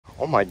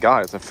Oh my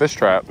God, it's a fish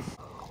trap.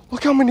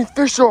 Look how many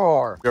fish there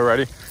are. You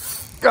ready?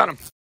 Got him.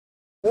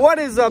 What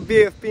is up,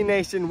 BFB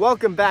Nation?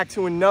 Welcome back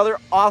to another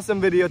awesome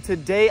video.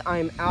 Today I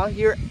am out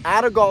here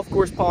at a golf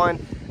course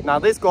pond. Now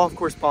this golf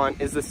course pond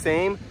is the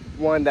same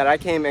one that I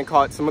came and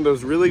caught some of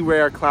those really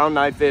rare clown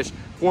knifefish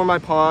for my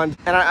pond.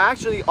 And I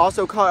actually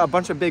also caught a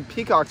bunch of big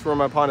peacocks for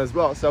my pond as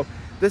well. So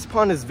this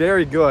pond is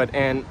very good,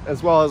 and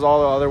as well as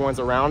all the other ones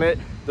around it.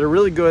 They're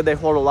really good. They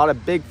hold a lot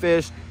of big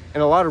fish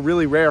and a lot of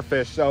really rare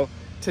fish. So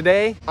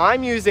today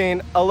I'm using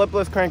a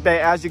lipless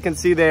crankbait, as you can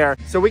see there.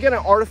 So we get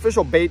an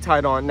artificial bait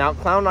tied on. Now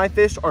clown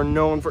knifefish are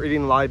known for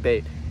eating live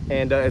bait,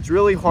 and it's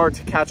really hard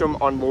to catch them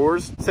on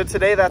lures. So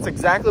today that's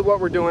exactly what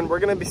we're doing. We're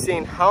gonna be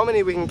seeing how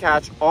many we can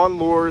catch on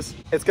lures.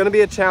 It's gonna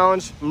be a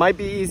challenge, might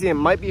be easy and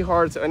might be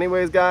hard. So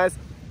anyways guys,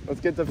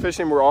 let's get to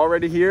fishing. We're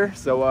already here.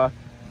 So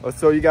let's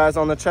throw you guys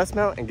on the chest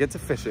mount and get to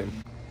fishing.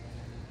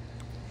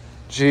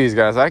 Jeez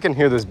guys, I can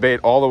hear this bait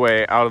all the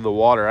way out of the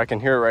water. I can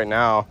hear it right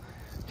now,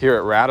 hear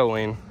it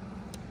rattling.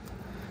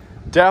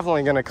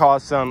 Definitely gonna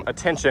cause some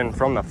attention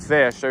from the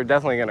fish. They're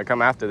definitely gonna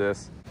come after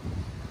this.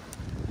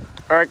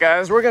 All right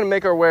guys, we're gonna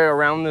make our way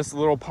around this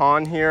little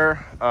pond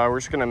here. We're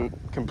just gonna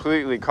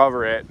completely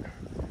cover it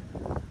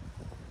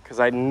because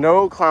I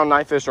know clown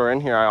knifefish are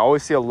in here. I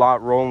always see a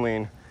lot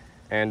rolling,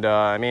 and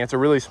I mean, it's a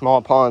really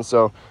small pond,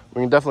 so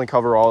we can definitely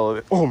cover all of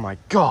it. Oh my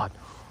God,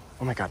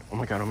 oh my God, oh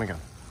my God, oh my God.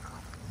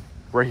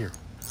 Right here.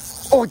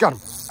 Oh, I got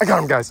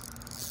him guys.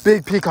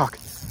 Big peacock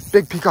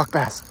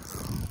bass.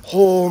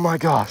 Oh my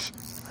gosh.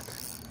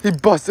 He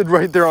busted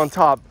right there on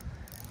top.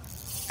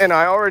 And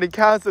I already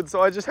casted,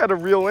 so I just had to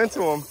reel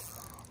into him.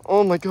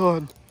 Oh my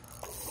God.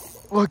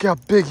 Look how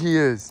big he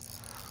is.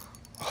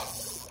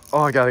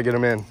 Oh, I gotta get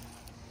him in.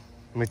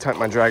 Let me tighten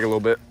my drag a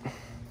little bit.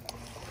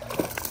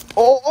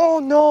 Oh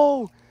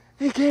no,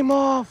 he came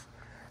off.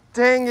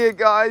 Dang it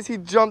guys, he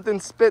jumped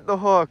and spit the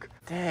hook.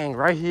 Dang,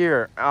 right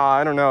here.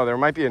 I don't know, there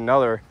might be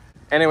another.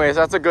 Anyways,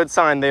 that's a good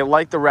sign. They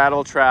like the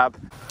rattle trap.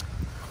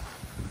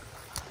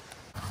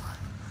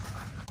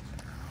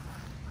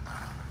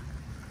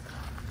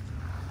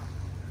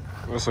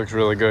 This looks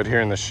really good here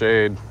in the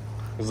shade.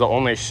 This is the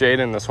only shade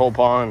in this whole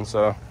pond,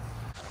 so.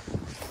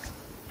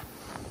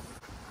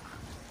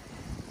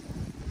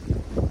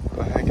 What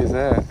the heck is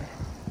that?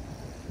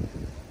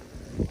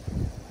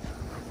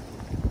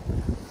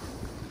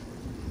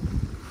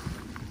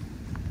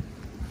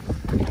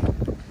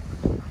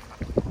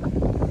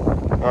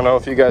 I don't know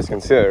if you guys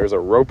can see it. There's a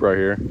rope right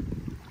here.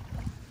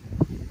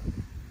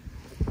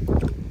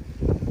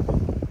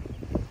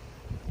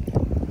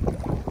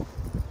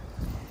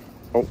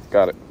 Oh,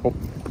 got it. Oh.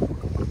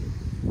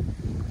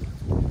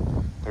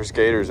 There's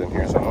gators in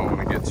here, so I don't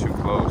want to get too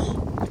close.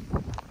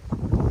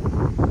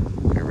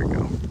 Here we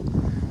go.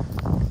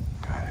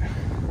 Got it.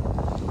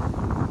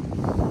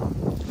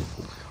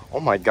 Oh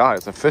my God,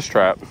 it's a fish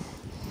trap.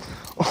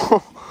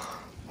 Oh,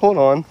 hold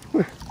on.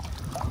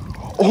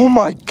 Oh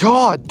my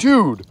God,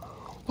 dude.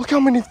 Look how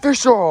many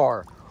fish there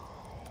are.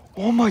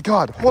 Oh my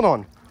God, hold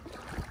on.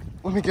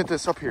 Let me get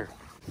this up here.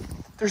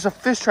 There's a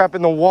fish trap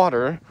in the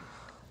water.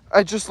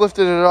 I just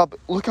lifted it up.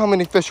 Look how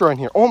many fish are in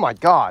here. Oh my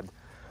God.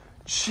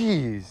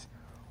 Jeez.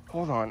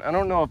 Hold on. I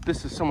don't know if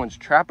this is someone's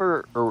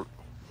trapper or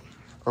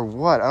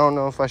what. I don't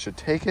know if I should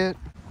take it.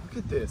 Look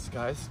at this,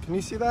 guys. Can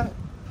you see that?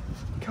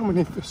 Look how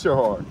many fish there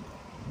are.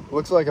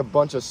 Looks like a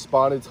bunch of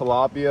spotted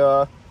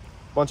tilapia,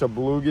 bunch of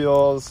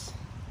bluegills.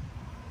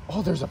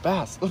 Oh, there's a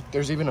bass. Look,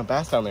 there's even a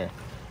bass down there.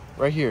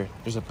 Right here,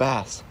 there's a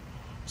bass.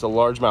 There's a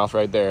largemouth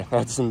right there.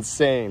 That's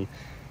insane.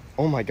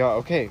 Oh my God.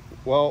 Okay,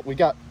 well, we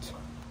got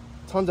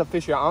tons of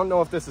fish here. I don't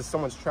know if this is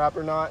someone's trap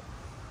or not.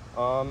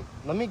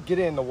 Let me get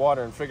in the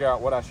water and figure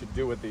out what I should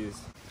do with these.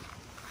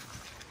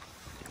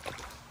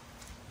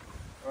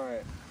 All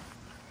right.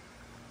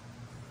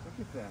 Look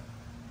at that.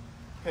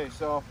 Okay,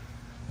 so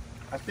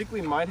I think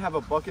we might have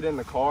a bucket in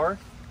the car.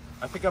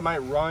 I think I might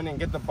run and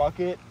get the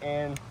bucket,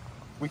 and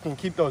we can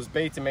keep those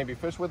baits and maybe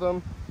fish with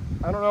them.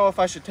 I don't know if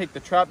I should take the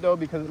trap though,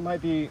 because it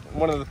might be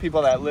one of the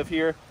people that live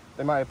here.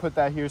 They might have put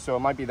that here, so it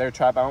might be their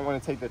trap. I don't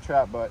want to take the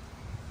trap, but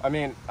I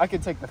mean, I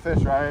could take the fish,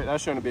 right? That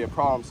shouldn't be a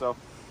problem. So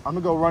I'm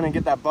gonna go run and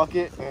get that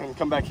bucket and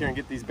come back here and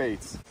get these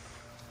baits.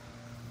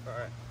 All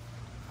right,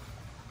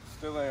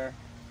 still there.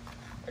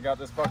 I got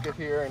this bucket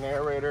here, an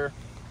aerator,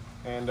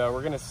 and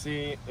we're gonna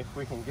see if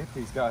we can get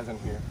these guys in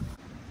here.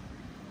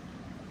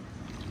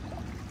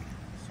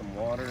 Some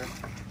water.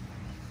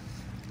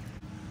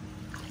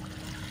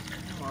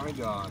 Oh my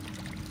God.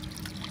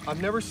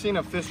 I've never seen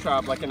a fish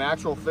trap, like an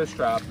actual fish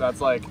trap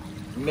that's like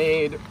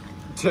made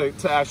to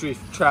actually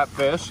trap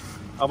fish.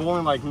 I've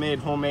only like made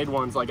homemade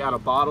ones like out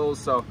of bottles,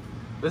 so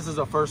this is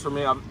a first for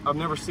me. I've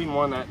never seen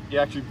one that you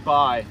actually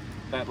buy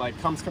that like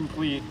comes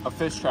complete, a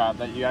fish trap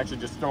that you actually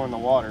just throw in the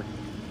water.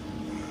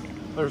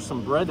 There's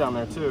some bread down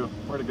there too.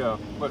 Where'd it go?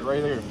 Look,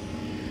 right here.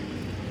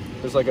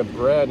 There's like a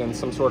bread in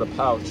some sort of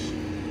pouch.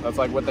 That's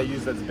like what they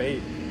use as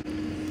bait.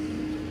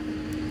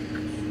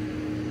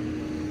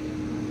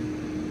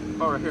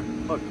 Oh, right here,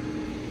 look.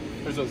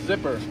 There's a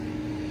zipper.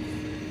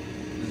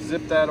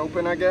 Zip that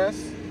open, I guess,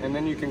 and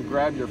then you can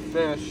grab your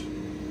fish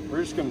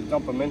We're just gonna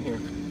dump them in here.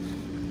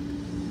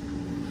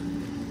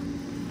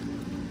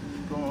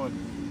 Go on.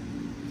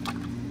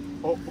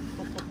 Oh,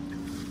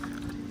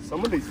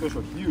 some of these fish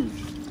are huge.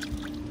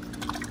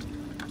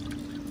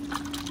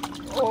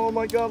 Oh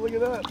my God, look at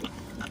that.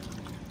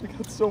 We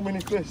got so many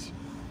fish.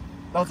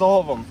 That's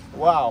all of them.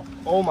 Wow.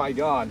 Oh my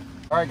God.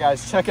 All right,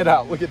 guys, check it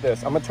out. Look at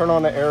this. I'm gonna turn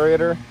on the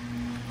aerator.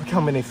 Look how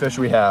many fish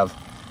we have.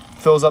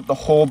 Fills up the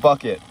whole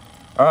bucket.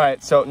 All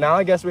right, so now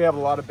I guess we have a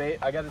lot of bait.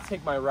 I got to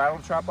take my rattle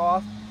trap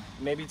off,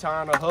 maybe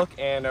tie on a hook,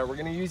 and we're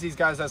gonna use these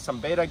guys as some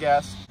bait, I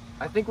guess.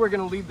 I think we're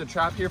gonna leave the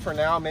trap here for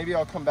now. Maybe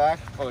I'll come back.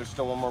 Oh, there's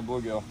still one more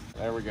bluegill.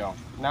 There we go.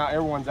 Now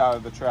everyone's out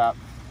of the trap.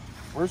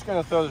 We're just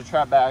gonna throw the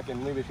trap back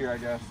and leave it here, I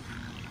guess.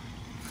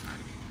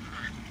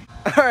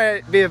 All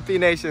right, BFP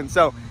Nation.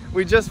 So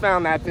we just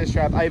found that fish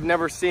trap. I've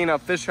never seen a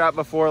fish trap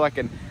before, like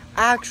an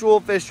actual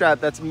fish trap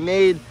that's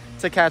made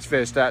to catch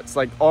fish, that's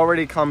like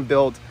already come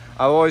built.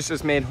 I've always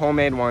just made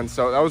homemade ones,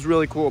 so that was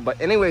really cool. But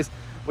anyways,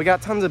 we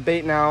got tons of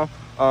bait now.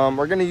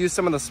 We're gonna use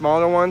some of the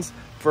smaller ones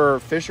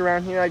for fish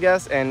around here, I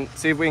guess, and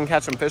see if we can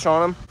catch some fish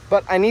on them.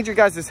 But I need you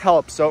guys'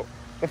 help. So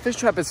the fish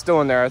trap is still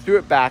in there. I threw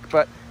it back,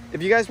 but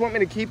if you guys want me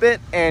to keep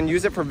it and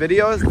use it for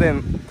videos,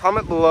 then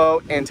comment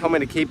below and tell me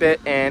to keep it.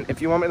 And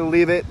if you want me to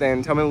leave it,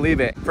 then tell me to leave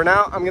it. For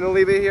now, I'm gonna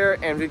leave it here.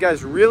 And if you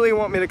guys really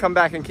want me to come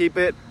back and keep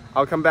it,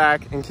 I'll come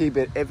back and keep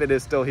it if it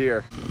is still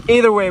here.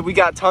 Either way, we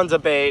got tons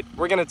of bait.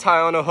 We're gonna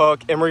tie on a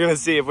hook and we're gonna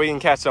see if we can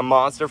catch some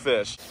monster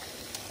fish.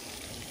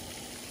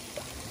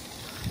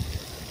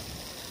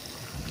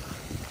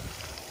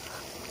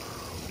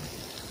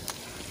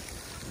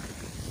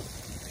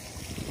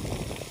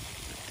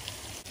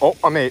 Oh,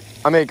 I'm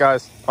eight,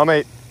 guys. I'm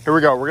eight. Here we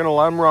go. We're gonna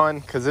let him run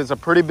because it's a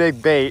pretty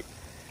big bait.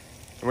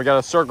 And we got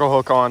a circle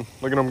hook on.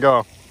 Look at him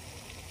go.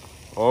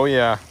 Oh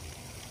yeah.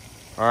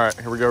 All right,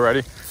 here we go,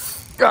 ready?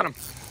 Got him.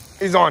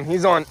 He's on,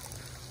 he's on.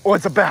 Oh,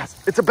 it's a bass,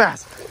 it's a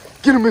bass.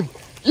 Get him in.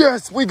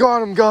 Yes, we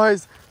got him,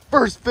 guys.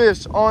 First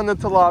fish on the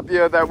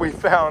tilapia that we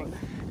found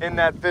in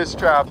that fish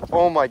trap.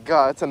 Oh my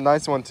God, it's a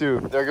nice one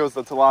too. There goes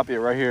the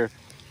tilapia right here.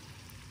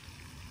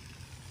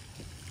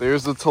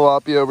 There's the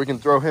tilapia. We can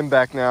throw him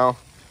back now.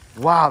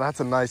 Wow, that's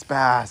a nice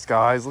bass,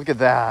 guys. Look at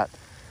that.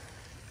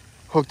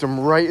 Hooked him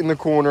right in the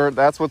corner.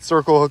 That's what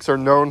circle hooks are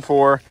known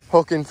for.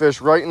 Hooking fish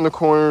right in the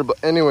corner.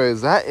 But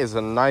anyways, that is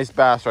a nice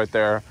bass right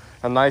there.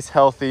 A nice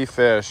healthy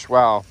fish.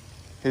 Wow,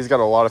 he's got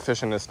a lot of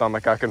fish in his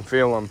stomach. I can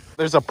feel him.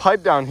 There's a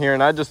pipe down here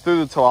and I just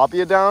threw the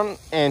tilapia down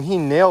and he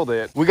nailed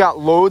it. We got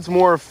loads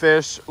more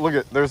fish. Look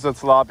at, there's the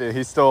tilapia.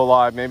 He's still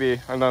alive.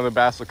 Maybe another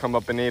bass will come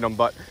up and eat him,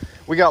 but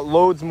we got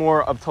loads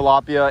more of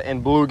tilapia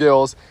and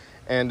bluegills,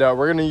 and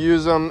we're gonna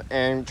use them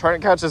and try to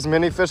catch as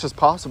many fish as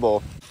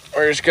possible.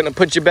 We're just gonna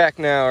put you back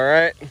now, all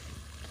right?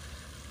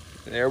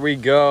 There we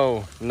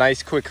go.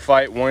 Nice quick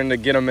fight. Wanted to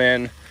get him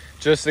in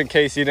just in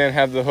case he didn't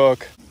have the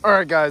hook. All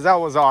right, guys, that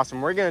was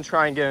awesome. We're gonna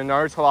try and get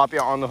another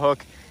tilapia on the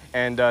hook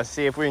and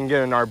see if we can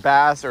get in our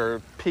bass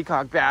or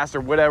peacock bass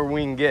or whatever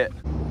we can get.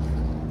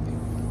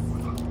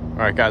 All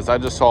right, guys, I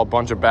just saw a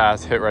bunch of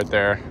bass hit right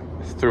there.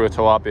 Threw a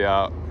tilapia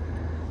out.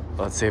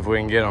 Let's see if we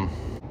can get him.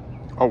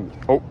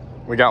 Oh,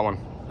 we got one.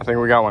 I think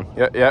we got one.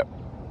 Yep.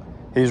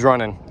 He's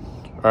running.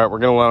 All right, we're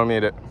gonna let him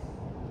eat it.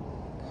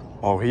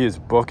 Oh, he is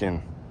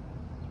booking.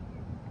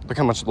 Look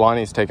how much line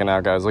he's taking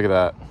out, guys. Look at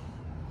that.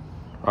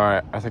 All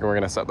right, I think we're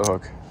gonna set the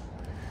hook.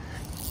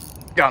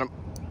 Got him.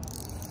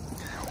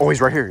 Oh,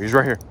 he's right here. He's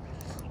right here.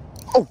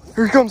 Oh,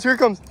 here he comes. Here he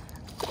comes.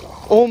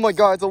 Oh my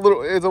God, it's a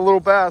little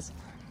bass.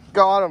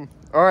 Got him.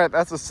 All right,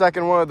 that's the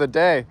second one of the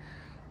day.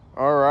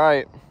 All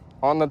right,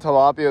 on the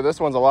tilapia. This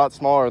one's a lot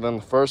smaller than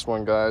the first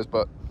one, guys,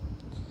 but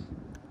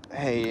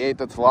hey, he ate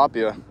the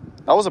tilapia.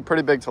 That was a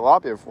pretty big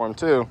tilapia for him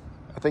too.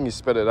 I think he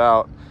spit it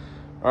out.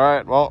 All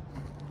right, well,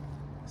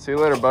 see you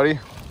later, buddy.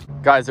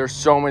 Guys, there's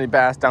so many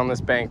bass down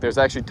this bank. There's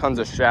actually tons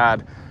of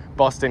shad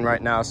busting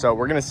right now, so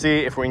we're gonna see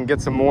if we can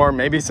get some more,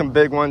 maybe some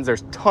big ones.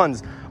 There's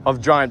tons of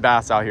giant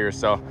bass out here,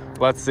 so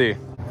let's see.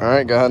 All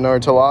right, got another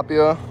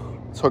tilapia.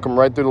 Let's hook him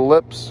right through the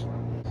lips.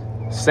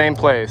 Same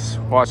place.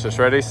 Watch this.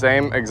 Ready?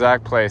 Same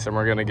exact place, and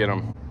we're gonna get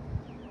him.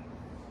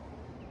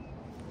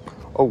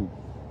 Oh,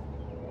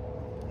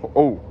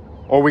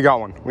 we got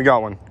one. We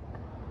got one.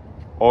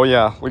 Oh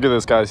yeah, look at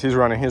this, guys. He's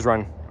running. He's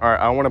running. All right,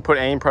 I don't want to put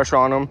any pressure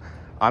on him.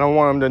 I don't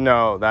want him to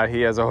know that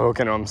he has a hook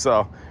in him,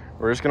 so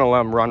we're just gonna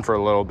let him run for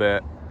a little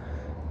bit.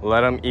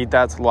 Let him eat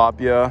that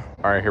tilapia.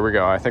 All right, here we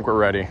go. I think we're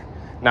ready.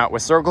 Now,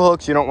 with circle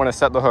hooks, you don't want to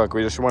set the hook.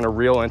 We just want to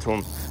reel into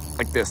him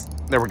like this.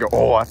 There we go.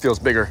 Oh, that feels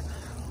bigger.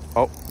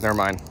 Oh, never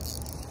mind.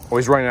 Oh,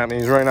 he's running at me.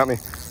 He's running at me.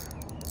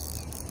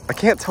 I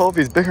can't tell if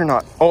he's big or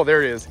not. Oh,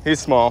 there he is. He's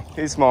small.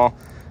 He's small.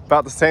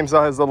 About the same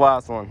size as the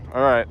last one.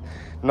 All right.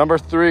 Number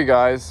 3,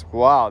 guys.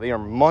 Wow, they are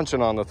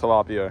munching on the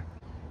tilapia.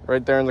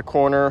 Right there in the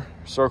corner.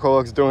 Circle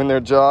hooks doing their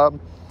job.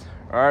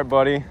 All right,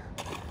 buddy.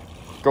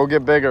 Go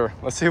get bigger.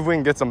 Let's see if we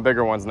can get some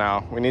bigger ones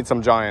now. We need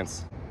some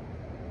giants.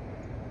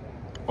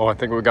 Oh, I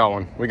think we got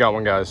one. We got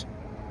one, guys.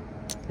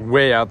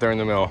 Way out there in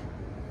the middle.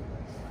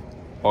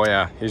 Oh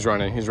yeah, he's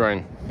running. He's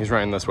running. He's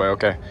running this way.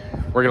 Okay.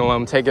 We're gonna let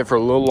him take it for a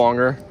little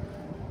longer,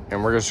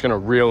 and we're just gonna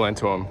reel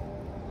into him.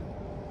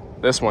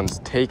 This one's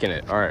taking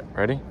it. All right,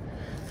 ready?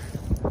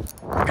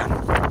 Got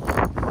him.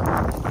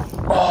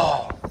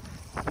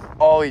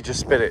 Oh, he just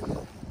spit it.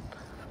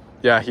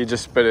 Yeah, he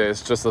just spit it.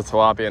 It's just a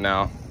tilapia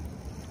now,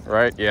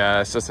 right?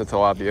 Yeah, it's just a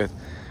tilapia.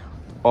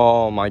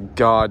 Oh my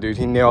God, dude,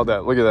 he nailed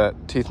that. Look at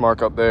that teeth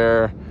mark up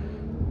there,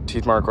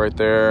 teeth mark right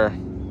there.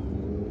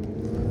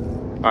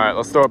 All right,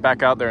 let's throw it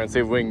back out there and see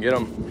if we can get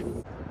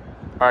him.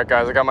 All right,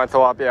 guys, I got my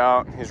tilapia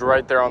out. He's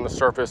right there on the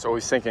surface. Oh,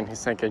 he's sinking, he's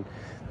sinking.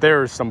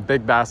 There's some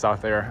big bass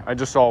out there. I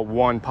just saw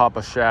one pop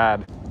a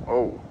shad.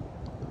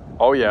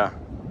 Oh yeah.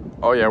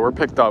 Oh yeah, we're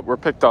picked up,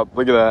 Look at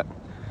that.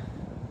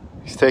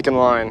 He's taking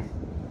line.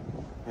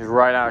 He's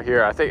right out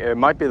here. I think it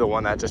might be the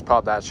one that just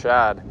popped that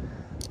shad.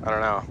 I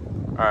don't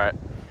know. All right,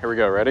 here we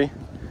go, ready?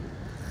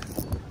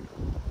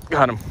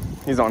 Got him,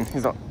 he's on.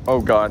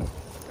 Oh God,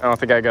 I don't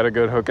think I got a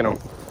good hook in him.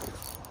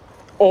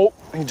 Oh,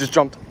 he just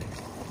jumped.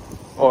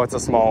 Oh, it's a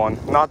small one,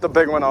 not the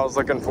big one I was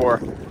looking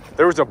for.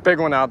 There was a big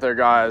one out there,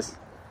 guys.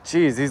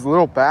 Jeez, these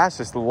little bass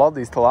just love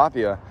these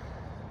tilapia.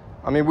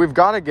 I mean, we've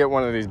got to get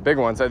one of these big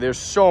ones. There's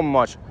so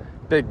much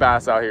big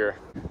bass out here.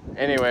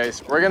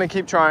 Anyways, we're gonna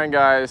keep trying,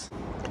 guys.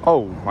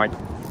 Oh my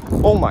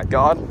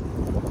God.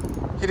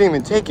 He didn't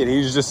even take it. He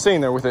was just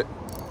sitting there with it.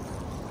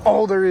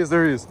 Oh, there he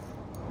is.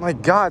 My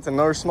God, it's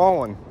another small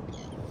one.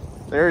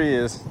 There he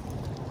is.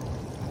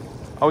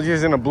 I was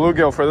using a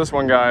bluegill for this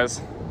one,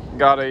 guys.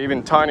 Got an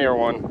even tinier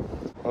one.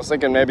 I was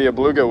thinking maybe a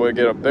bluegill would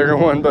get a bigger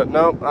one, but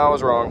nope, I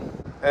was wrong.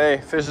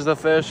 Hey, fish is a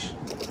fish.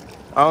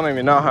 I don't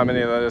even know how many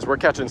that is. We're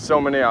catching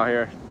so many out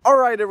here. All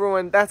right,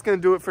 everyone, that's gonna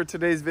do it for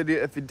today's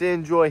video. If you did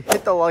enjoy,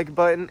 hit the like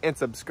button and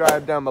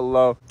subscribe down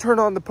below. Turn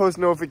on the post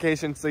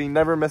notifications so you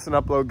never miss an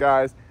upload,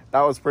 guys.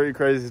 That was pretty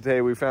crazy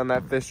today. We found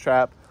that fish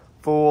trap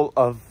full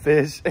of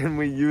fish and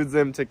we used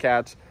them to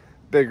catch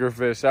bigger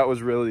fish. That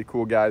was really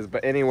cool, guys.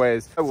 But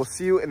anyways, I will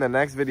see you in the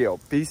next video.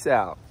 Peace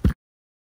out.